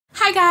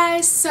Hi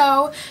guys,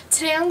 so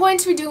today I'm going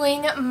to be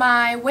doing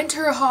my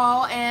winter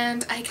haul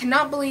and I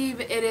cannot believe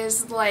it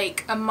is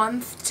like a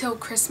month till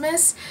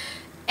Christmas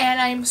and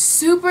I'm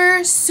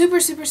super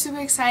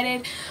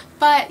excited.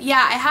 But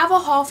yeah, I have a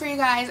haul for you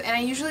guys and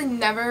I usually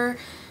never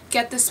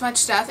get this much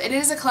stuff. It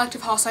is a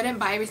collective haul, so I didn't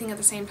buy everything at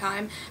the same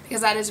time because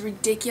that is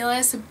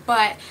ridiculous.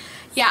 But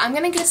yeah, I'm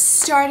gonna get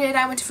started.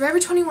 I went to Forever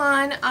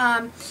 21,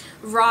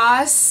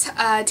 Ross,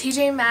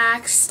 TJ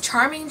Maxx,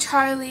 Charming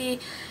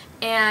Charlie,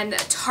 and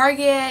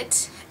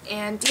Target,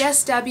 and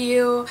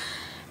DSW,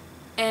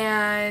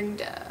 and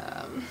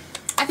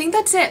I think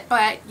that's it.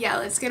 But yeah,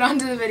 let's get on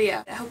to the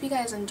video. I hope you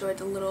guys enjoyed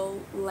the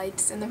little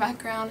lights in the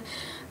background.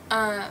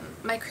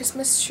 My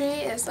Christmas tree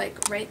is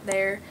like right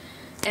there,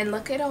 and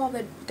look at all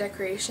the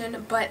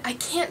decoration, but I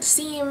can't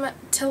seem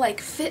to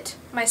like fit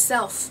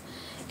myself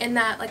in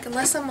that, like,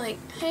 unless I'm like,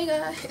 hey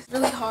guys. It's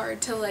really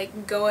hard to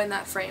like go in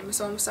that frame,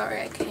 so I'm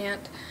sorry I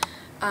can't.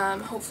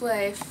 Hopefully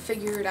I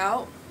figure it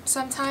out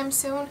sometime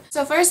soon.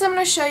 So first I'm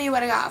going to show you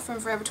what I got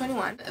from Forever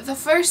 21. The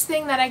first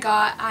thing that I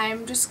got,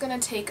 I'm just going to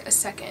take a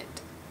second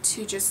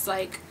to just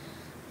like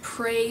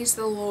praise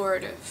the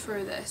Lord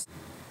for this.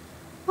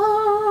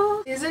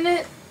 Oh, isn't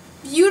it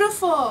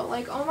beautiful?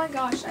 Like, oh my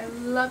gosh, I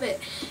love it.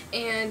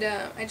 And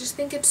I just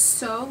think it's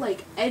so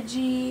like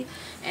edgy,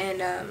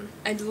 and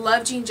I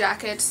love jean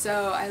jackets,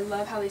 so I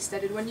love how they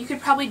studded one. You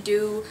could probably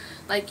do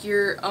like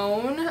your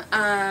own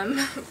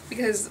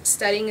because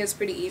studding is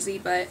pretty easy,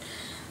 but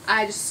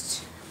I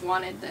just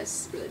wanted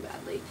this really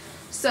badly.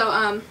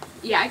 So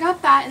yeah, I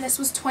got that, and this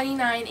was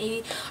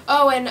 $29.80.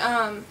 Oh, and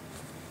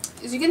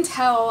as you can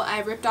tell, I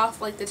ripped off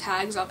like the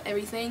tags off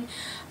everything.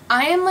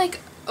 I am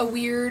like a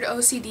weird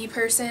OCD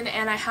person,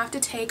 and I have to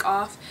take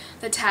off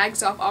the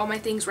tags off all my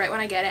things right when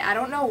I get it. I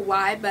don't know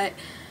why, but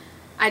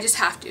I just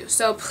have to,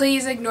 so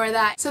please ignore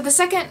that. So the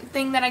second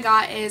thing that I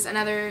got is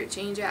another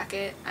jean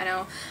jacket, I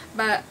know,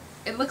 but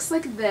it looks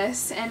like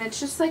this, and it's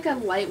just like a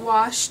light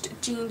washed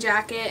jean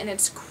jacket, and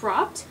it's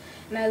cropped.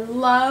 And I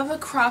love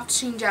cropped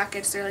jean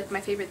jackets. They're like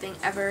my favorite thing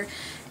ever.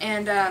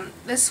 And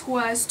this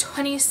was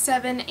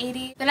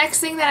 $27.80. The next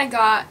thing that I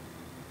got,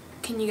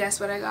 can you guess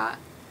what I got?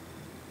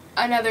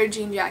 Another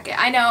jean jacket.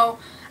 I know,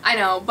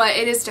 but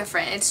it is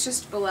different. It's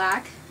just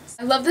black.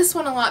 I love this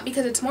one a lot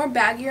because it's more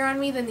baggier on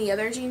me than the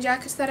other jean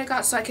jackets that I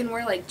got, so I can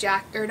wear like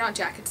not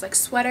jackets, like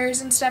sweaters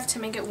and stuff to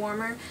make it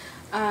warmer.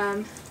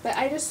 But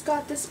I just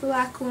got this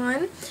black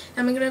one.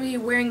 I'm going to be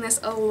wearing this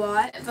a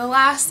lot. The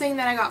last thing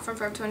that I got from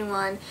Forever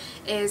 21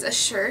 is a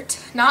shirt.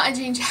 Not a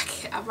jean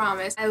jacket, I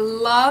promise. I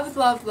love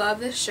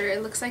this shirt.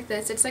 It looks like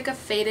this. It's like a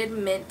faded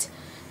mint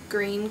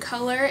green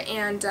color,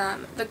 and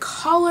the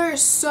collar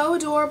is so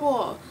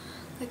adorable.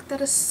 Like, that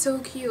is so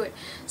cute.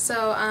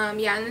 So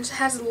yeah, and it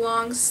has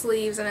long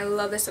sleeves, and I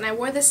love this. And I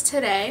wore this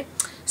today,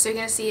 so you're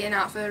going to see an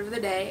outfit of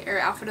the day, or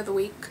outfit of the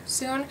week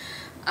soon.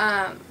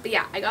 But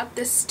yeah, I got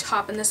this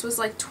top, and this was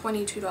like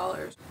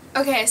 $22.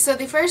 Okay, so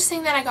the first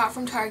thing that I got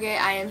from Target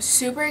I am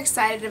super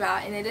excited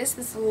about, and it is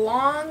this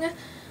long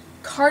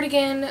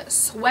cardigan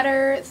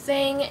sweater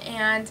thing,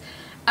 and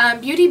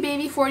Beauty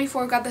Baby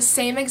 44 got the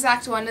same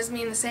exact one as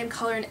me in the same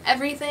color and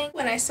everything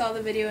when I saw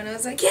the video, and I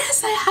was like,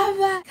 yes, I have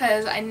that,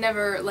 because I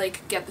never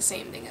like get the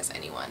same thing as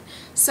anyone.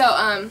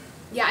 So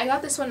yeah, I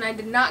got this one, and I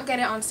did not get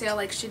it on sale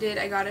like she did.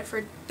 I got it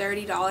for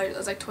 $30. It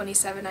was like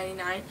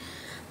 $27.99.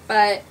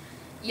 But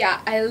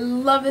yeah, I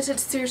love this.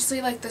 It's seriously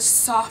like the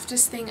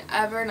softest thing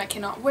ever, and I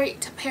cannot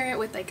wait to pair it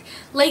with like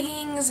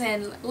leggings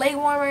and leg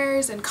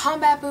warmers and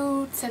combat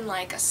boots and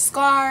like a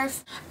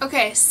scarf.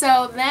 Okay,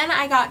 so then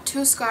I got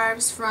two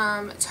scarves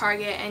from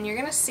Target, and you're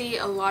gonna see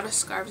a lot of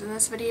scarves in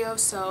this video,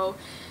 so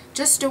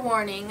just a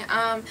warning.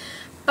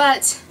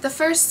 But the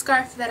first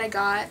scarf that I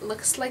got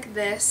looks like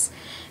this,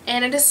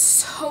 and it is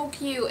so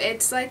cute.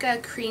 It's like a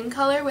cream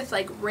color with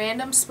like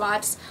random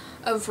spots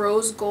of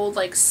rose gold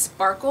like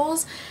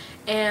sparkles.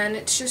 And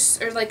it's just,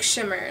 or like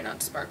shimmer,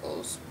 not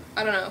sparkles.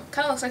 I don't know,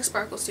 kind of looks like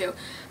sparkles too.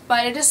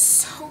 But it is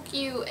so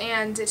cute,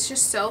 and it's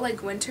just so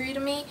like wintry to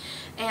me.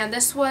 And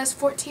this was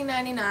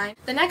 $14.99.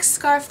 The next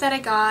scarf that I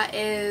got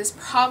is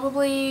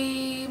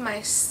probably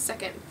my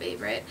second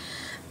favorite.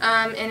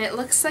 And it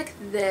looks like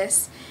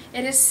this.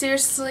 It is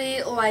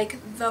seriously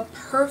like the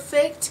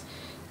perfect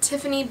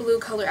Tiffany blue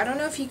color. I don't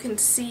know if you can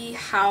see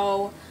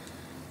how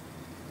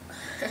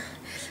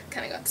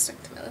kind of got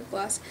stuck to my lip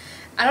gloss.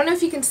 I don't know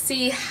if you can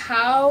see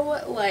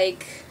how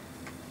like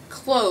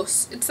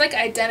close. It's like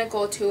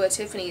identical to a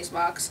Tiffany's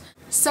box.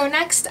 So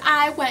next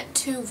I went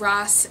to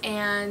Ross,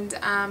 and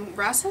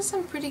Ross has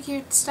some pretty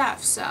cute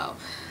stuff. So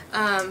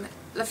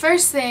the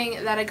first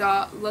thing that I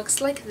got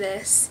looks like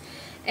this,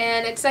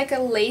 and it's like a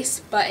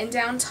lace button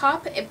down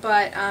top,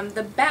 but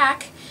the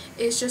back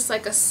is just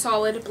like a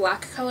solid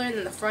black color, and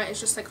then the front is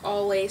just like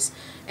all lace,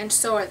 and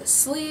so are the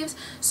sleeves.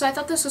 So I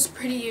thought this was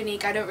pretty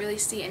unique. I don't really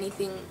see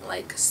anything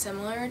like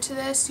similar to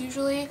this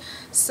usually.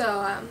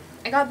 So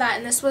I got that,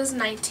 and this was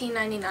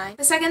 $19.99.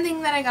 The second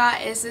thing that I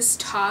got is this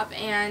top,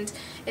 and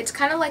it's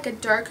kind of like a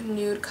dark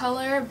nude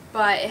color,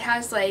 but it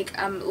has like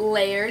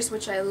layers,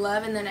 which I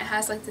love, and then it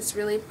has like this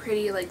really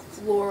pretty like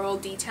floral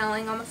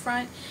detailing on the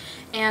front.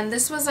 And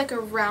this was like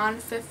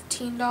around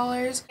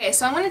 $15. Okay,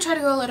 so I'm going to try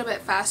to go a little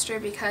bit faster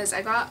because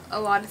I got a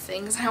lot of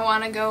things I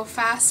want to go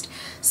fast.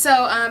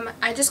 So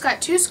I just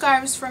got 2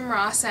 scarves from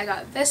Ross. I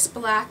got this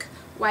black,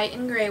 white,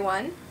 and gray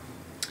one.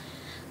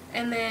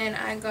 And then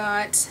I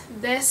got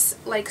this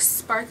like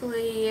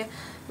sparkly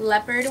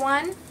leopard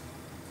one.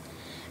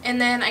 And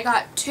then I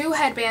got 2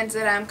 headbands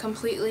that I'm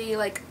completely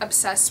like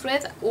obsessed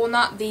with. Well,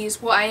 not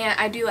these. Well,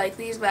 I do like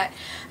these, but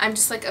I'm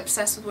just like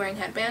obsessed with wearing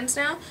headbands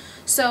now.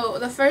 So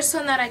the first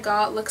one that I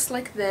got looks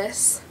like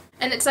this.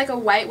 And it's like a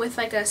white with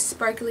like a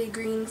sparkly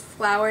green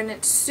flower, and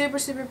it's super,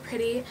 super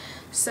pretty.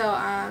 So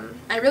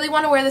I really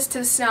want to wear this to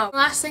the snow. The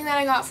last thing that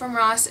I got from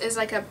Ross is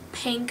like a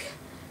pink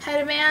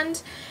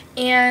headband.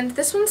 And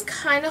this one's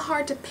kind of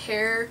hard to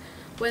pair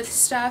with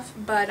stuff,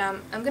 but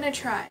I'm gonna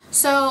try.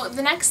 So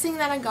the next thing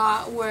that I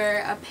got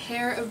were a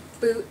pair of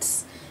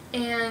boots,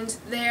 and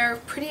they're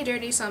pretty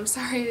dirty, so I'm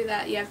sorry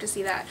that you have to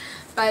see that,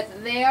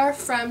 but they are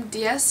from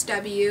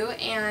DSW,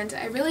 and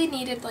I really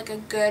needed like a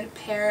good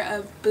pair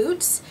of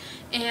boots,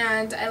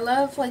 and I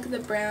love like the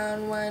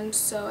brown ones,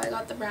 so I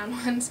got the brown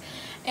ones.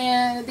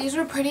 And these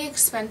were pretty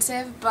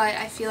expensive, but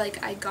I feel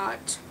like I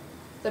got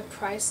the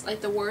price,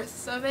 like the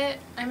worth of it.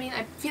 I mean,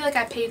 I feel like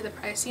I paid the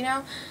price, you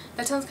know?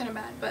 That sounds kind of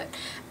bad, but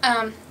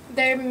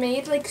they're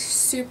made like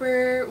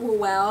super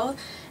well,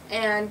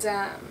 and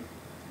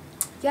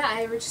yeah,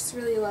 I just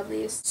really love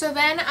these. So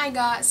then I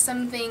got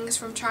some things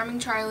from Charming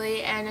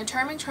Charlie, and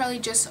Charming Charlie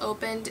just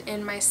opened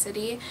in my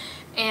city,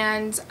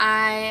 and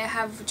I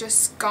have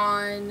just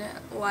gone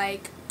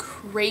like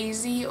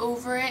crazy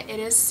over it. It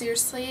is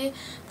seriously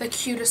the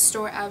cutest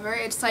store ever.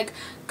 It's like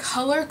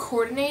color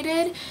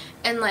coordinated,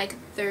 and like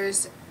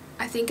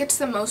I think it's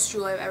the most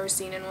jewel I've ever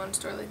seen in one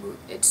store. Like,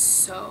 it's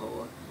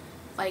so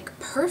like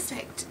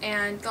perfect,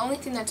 and the only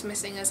thing that's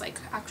missing is like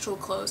actual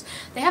clothes.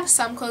 They have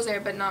some clothes there,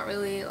 but not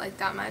really like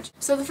that much.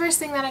 So the first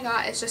thing that I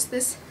got is just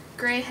this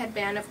gray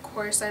headband. Of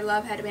course, I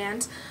love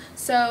headbands.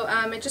 So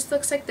it just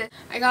looks like this.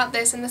 I got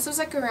this, and this was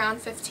like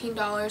around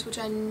 $15, which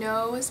I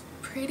know is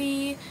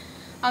pretty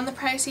on the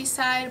pricey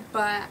side,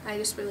 but I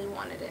just really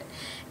wanted it.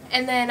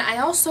 And then I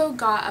also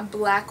got a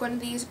black one of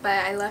these,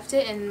 but I left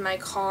it in my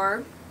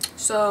car.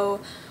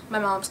 So my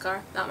mom's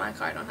car, not my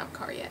car. I don't have a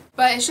car yet.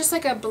 But it's just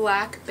like a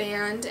black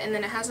band, and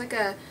then it has like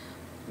a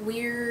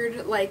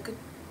weird like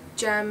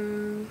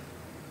gemstone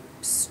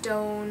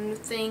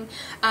thing.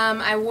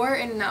 I wore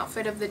it in an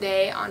outfit of the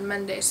day on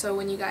Monday, so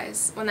when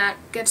that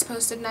gets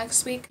posted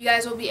next week, you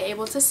guys will be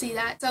able to see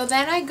that. So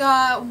then I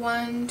got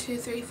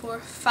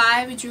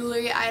 5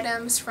 jewelry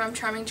items from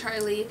Charming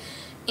Charlie,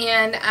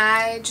 and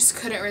I just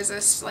couldn't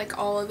resist like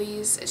all of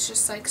these. It's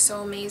just like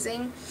so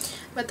amazing.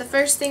 But the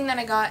first thing that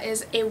I got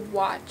is a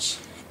watch.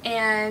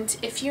 And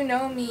if you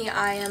know me,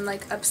 I am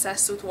like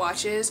obsessed with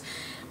watches.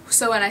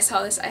 So when I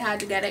saw this, I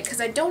had to get it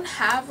because I don't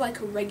have like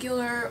a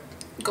regular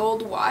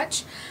gold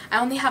watch.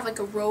 I only have like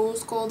a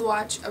rose gold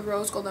watch, a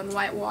rose gold and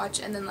white watch,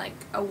 and then like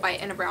a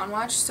white and a brown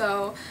watch.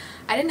 So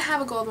I didn't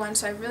have a gold one,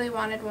 so I really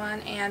wanted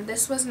one, and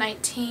this was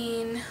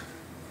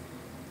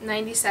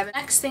 $19.97.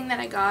 Next thing that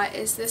I got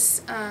is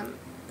this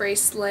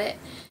bracelet,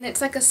 and it's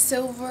like a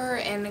silver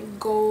and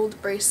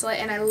gold bracelet,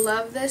 and I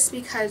love this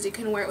because you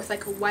can wear it with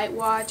like a white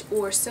watch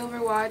or a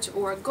silver watch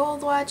or a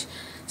gold watch.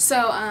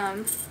 So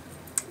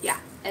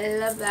yeah, I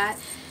love that,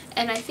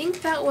 and I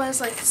think that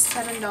was like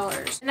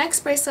 $7. The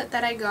next bracelet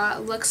that I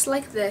got looks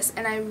like this,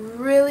 and I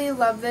really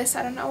love this.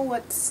 I don't know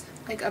what's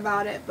like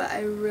about it, but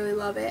I really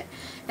love it.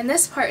 And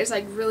this part is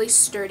like really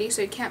sturdy,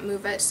 so you can't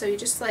move it, so you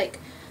just like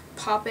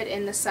pop it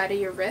in the side of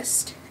your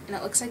wrist, and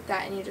it looks like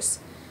that, and you just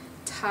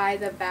tie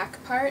the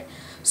back part.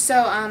 So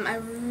I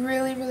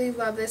really, really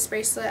love this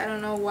bracelet. I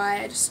don't know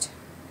why, I just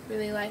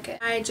really like it.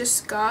 I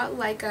just got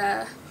like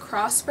a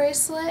cross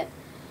bracelet,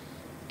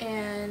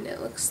 and it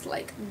looks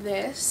like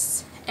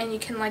this, and you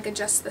can like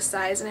adjust the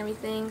size and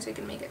everything, so you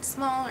can make it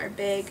small or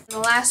big. And the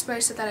last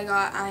bracelet that I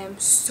got, I am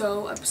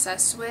so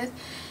obsessed with,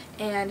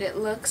 and it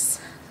looks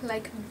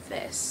like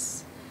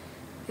this.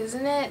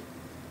 Isn't it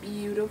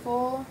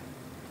beautiful?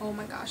 Oh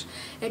my gosh,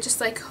 it just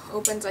like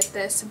opens like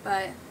this,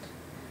 but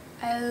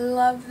I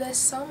love this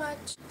so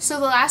much. So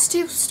the last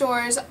 2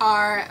 stores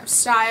are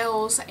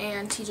Styles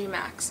and TJ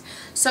Maxx.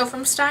 So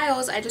from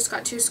Styles, I just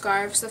got 2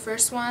 scarves. The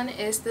first one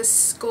is this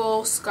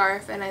skull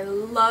scarf, and I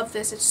love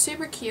this. It's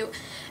super cute,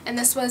 and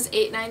this was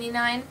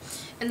 $8.99.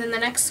 And then the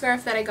next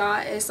scarf that I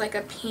got is like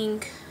a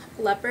pink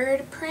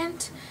leopard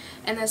print,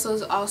 and this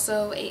was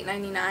also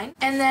 $8.99.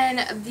 And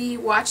then the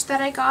watch that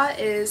I got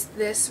is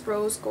this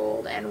rose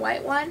gold and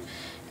white one,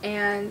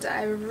 and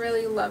I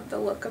really love the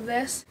look of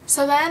this.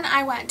 So then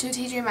I went to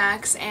TJ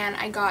Maxx, and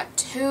I got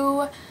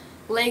 2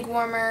 leg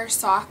warmer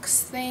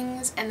socks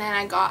things, and then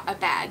I got a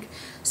bag.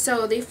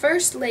 So the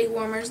first leg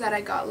warmers that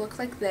I got look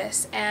like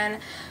this, and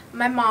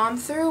my mom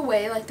threw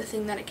away like the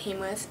thing that it came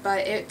with, but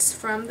it's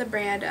from the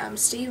brand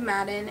Steve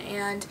Madden,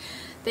 and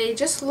they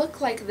just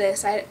look like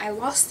this. I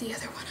lost the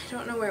other one, I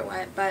don't know where it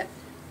went, but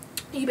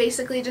you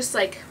basically just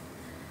like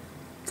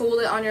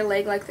fold it on your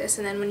leg like this,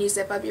 and then when you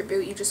zip up your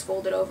boot you just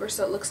fold it over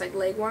so it looks like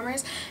leg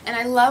warmers. And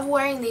I love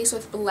wearing these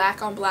with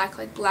black on black,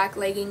 like black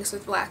leggings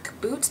with black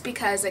boots,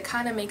 because it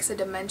kind of makes a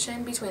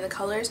dimension between the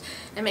colors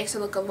and makes it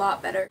look a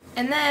lot better.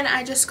 And then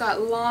I just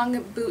got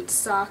long boot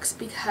socks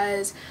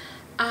because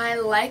I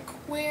like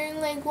wearing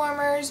leg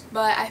warmers,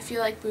 but I feel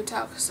like boot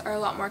socks are a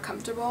lot more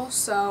comfortable.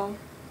 So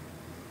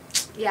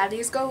yeah,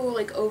 these go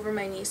like over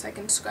my knee so I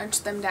can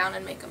scrunch them down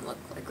and make them look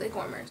like leg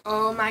warmers.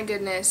 Oh my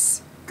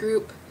goodness,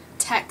 group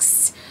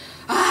texts.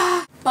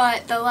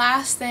 But the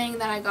last thing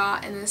that I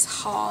got in this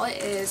haul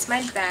is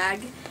my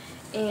bag,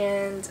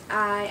 and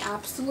I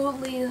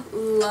absolutely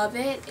love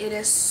it. It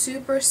is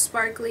super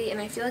sparkly and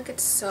I feel like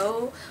it's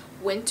so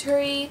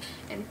wintry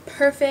and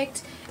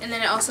perfect, and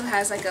then it also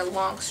has like a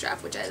long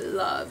strap, which I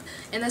love.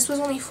 And this was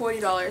only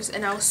 $40,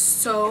 and I was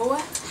so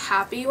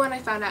happy when I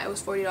found out it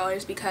was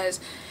 $40, because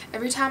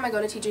every time I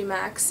go to TJ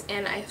Maxx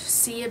and I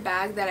see a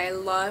bag that I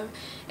love,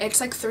 it's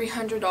like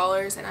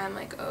 $300, and I'm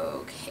like,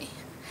 okay,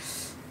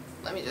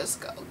 let me just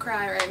go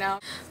cry right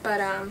now. But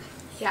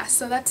yeah,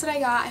 so that's what I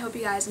got. I hope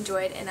you guys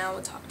enjoyed, and I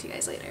will talk to you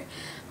guys later.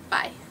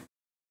 Bye.